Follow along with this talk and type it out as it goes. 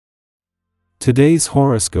Today's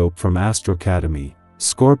horoscope from Astrocademy,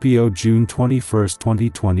 Scorpio June 21,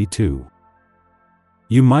 2022.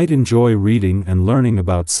 You might enjoy reading and learning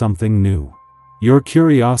about something new. Your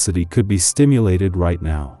curiosity could be stimulated right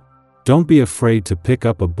now. Don't be afraid to pick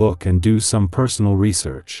up a book and do some personal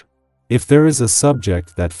research. If there is a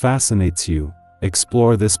subject that fascinates you,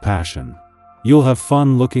 explore this passion. You'll have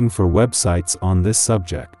fun looking for websites on this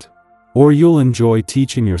subject. Or you'll enjoy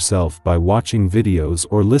teaching yourself by watching videos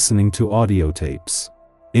or listening to audio tapes.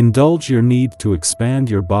 Indulge your need to expand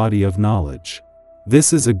your body of knowledge.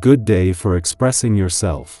 This is a good day for expressing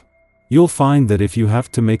yourself. You'll find that if you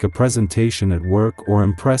have to make a presentation at work or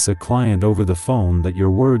impress a client over the phone, that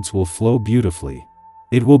your words will flow beautifully.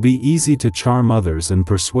 It will be easy to charm others and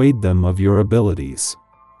persuade them of your abilities.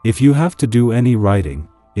 If you have to do any writing,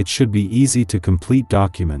 it should be easy to complete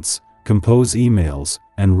documents, compose emails,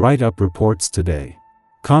 and write up reports today.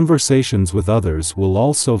 Conversations with others will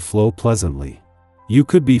also flow pleasantly. You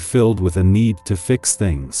could be filled with a need to fix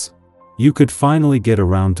things. You could finally get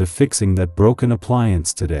around to fixing that broken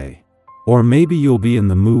appliance today. Or maybe you'll be in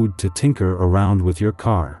the mood to tinker around with your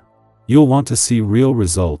car. You'll want to see real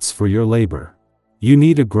results for your labor. You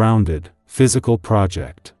need a grounded, physical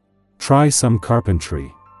project. Try some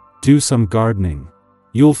carpentry. Do some gardening.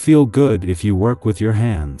 You'll feel good if you work with your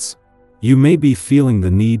hands. You may be feeling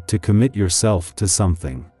the need to commit yourself to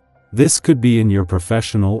something. This could be in your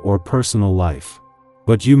professional or personal life.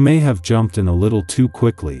 But you may have jumped in a little too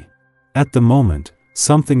quickly. At the moment,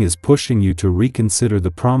 something is pushing you to reconsider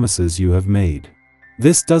the promises you have made.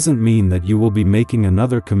 This doesn't mean that you will be making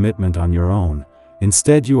another commitment on your own.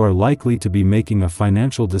 Instead, you are likely to be making a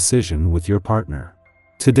financial decision with your partner.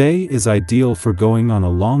 Today is ideal for going on a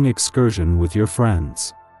long excursion with your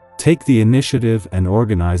friends. Take the initiative and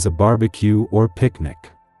organize a barbecue or picnic.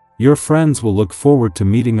 Your friends will look forward to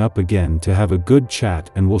meeting up again to have a good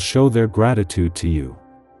chat and will show their gratitude to you.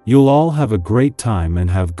 You'll all have a great time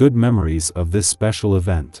and have good memories of this special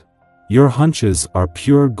event. Your hunches are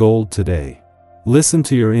pure gold today. Listen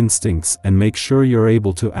to your instincts and make sure you're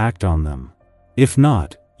able to act on them. If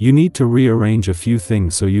not, you need to rearrange a few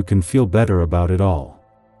things so you can feel better about it all.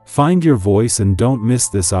 Find your voice and don't miss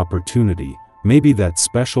this opportunity. Maybe that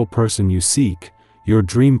special person you seek, your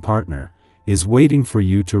dream partner, is waiting for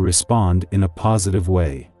you to respond in a positive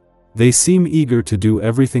way. They seem eager to do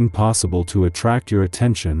everything possible to attract your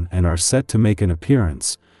attention and are set to make an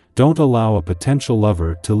appearance. Don't allow a potential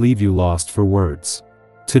lover to leave you lost for words.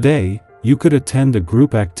 Today, you could attend a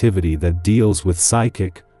group activity that deals with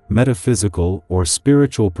psychic, metaphysical, or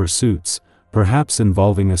spiritual pursuits, perhaps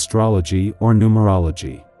involving astrology or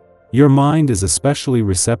numerology. Your mind is especially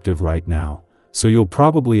receptive right now, so you'll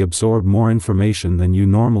probably absorb more information than you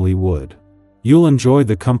normally would. You'll enjoy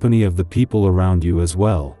the company of the people around you as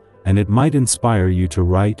well, and it might inspire you to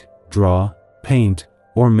write, draw, paint,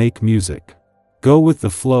 or make music. Go with the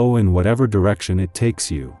flow in whatever direction it takes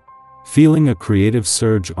you. Feeling a creative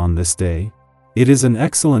surge on this day? It is an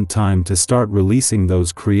excellent time to start releasing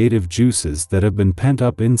those creative juices that have been pent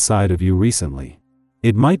up inside of you recently.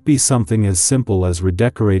 It might be something as simple as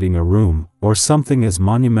redecorating a room, or something as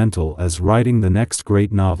monumental as writing the next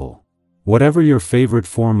great novel. Whatever your favorite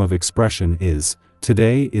form of expression is,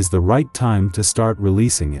 today is the right time to start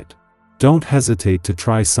releasing it. Don't hesitate to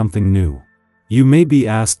try something new. You may be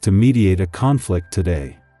asked to mediate a conflict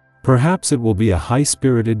today. Perhaps it will be a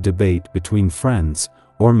high-spirited debate between friends,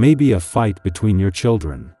 or maybe a fight between your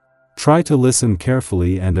children. Try to listen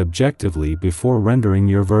carefully and objectively before rendering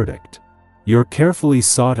your verdict. Your carefully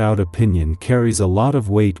sought-out opinion carries a lot of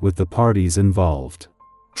weight with the parties involved.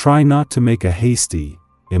 Try not to make a hasty,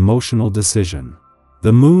 emotional decision.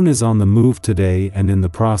 The moon is on the move today, and in the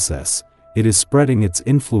process, it is spreading its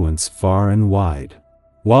influence far and wide.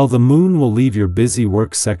 While the moon will leave your busy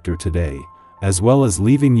work sector today, as well as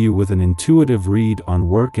leaving you with an intuitive read on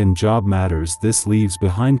work and job matters, this leaves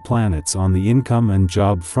behind planets on the income and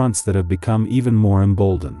job fronts that have become even more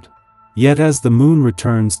emboldened. Yet as the moon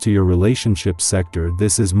returns to your relationship sector,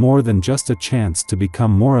 this is more than just a chance to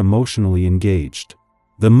become more emotionally engaged.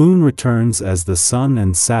 The moon returns as the Sun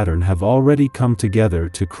and Saturn have already come together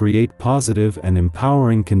to create positive and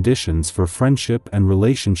empowering conditions for friendship and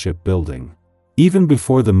relationship building. Even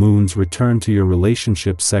before the moon's return to your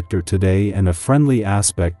relationship sector today and a friendly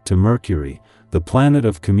aspect to Mercury, the planet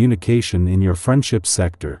of communication in your friendship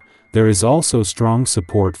sector, there is also strong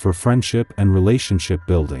support for friendship and relationship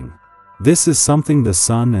building. This is something the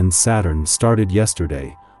Sun and Saturn started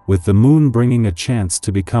yesterday, with the moon bringing a chance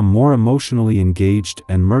to become more emotionally engaged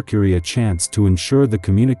and Mercury a chance to ensure the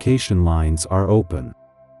communication lines are open.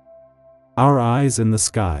 Our eyes in the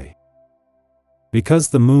sky. Because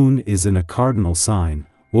the moon is in a cardinal sign,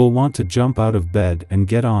 we'll want to jump out of bed and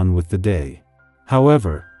get on with the day.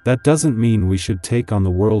 However, that doesn't mean we should take on the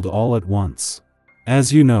world all at once.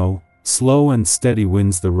 As you know, slow and steady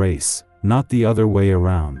wins the race, not the other way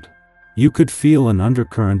around. You could feel an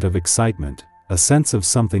undercurrent of excitement, a sense of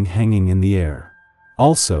something hanging in the air.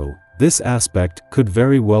 Also, this aspect could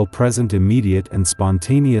very well present immediate and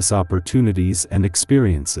spontaneous opportunities and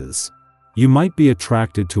experiences. You might be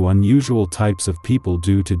attracted to unusual types of people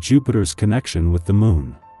due to Jupiter's connection with the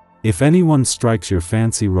moon. If anyone strikes your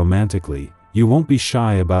fancy romantically, you won't be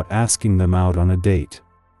shy about asking them out on a date.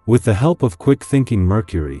 With the help of quick-thinking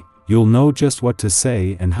Mercury, you'll know just what to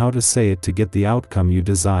say and how to say it to get the outcome you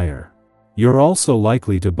desire. You're also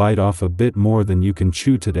likely to bite off a bit more than you can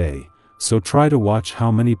chew today, so try to watch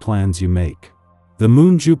how many plans you make. The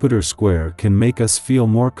Moon-Jupiter square can make us feel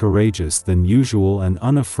more courageous than usual and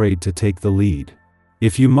unafraid to take the lead.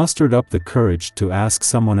 If you mustered up the courage to ask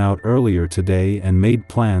someone out earlier today and made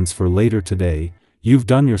plans for later today, you've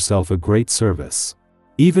done yourself a great service.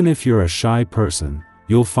 Even if you're a shy person,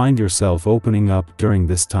 you'll find yourself opening up during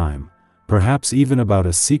this time, perhaps even about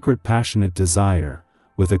a secret passionate desire,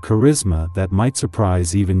 with a charisma that might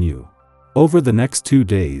surprise even you. Over the next 2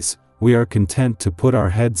 days, we are content to put our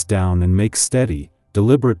heads down and make steady,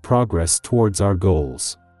 deliberate progress towards our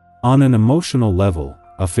goals. On an emotional level,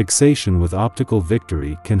 a fixation with optical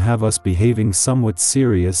victory can have us behaving somewhat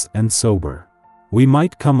serious and sober. We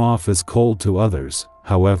might come off as cold to others,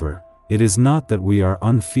 however, it is not that we are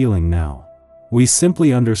unfeeling now. We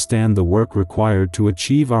simply understand the work required to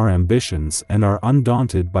achieve our ambitions and are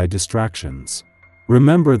undaunted by distractions.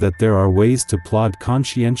 Remember that there are ways to plod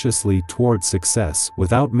conscientiously toward success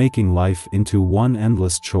without making life into one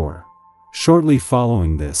endless chore. Shortly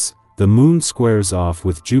following this, the Moon squares off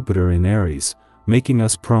with Jupiter in Aries, making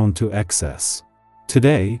us prone to excess.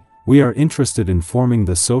 Today, we are interested in forming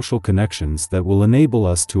the social connections that will enable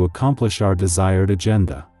us to accomplish our desired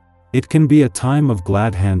agenda. It can be a time of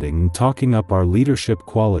glad handing and talking up our leadership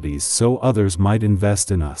qualities so others might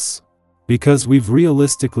invest in us. Because we've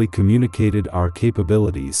realistically communicated our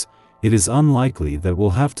capabilities, it is unlikely that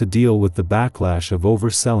we'll have to deal with the backlash of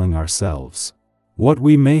overselling ourselves. What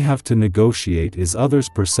we may have to negotiate is others'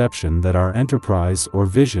 perception that our enterprise or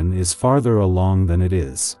vision is farther along than it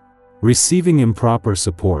is. Receiving improper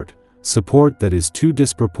support that is too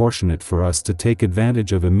disproportionate for us to take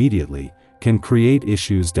advantage of immediately, can create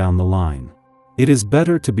issues down the line. It is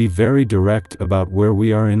better to be very direct about where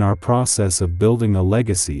we are in our process of building a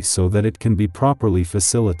legacy so that it can be properly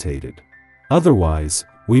facilitated. Otherwise,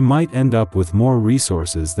 we might end up with more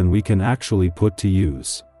resources than we can actually put to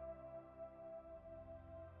use.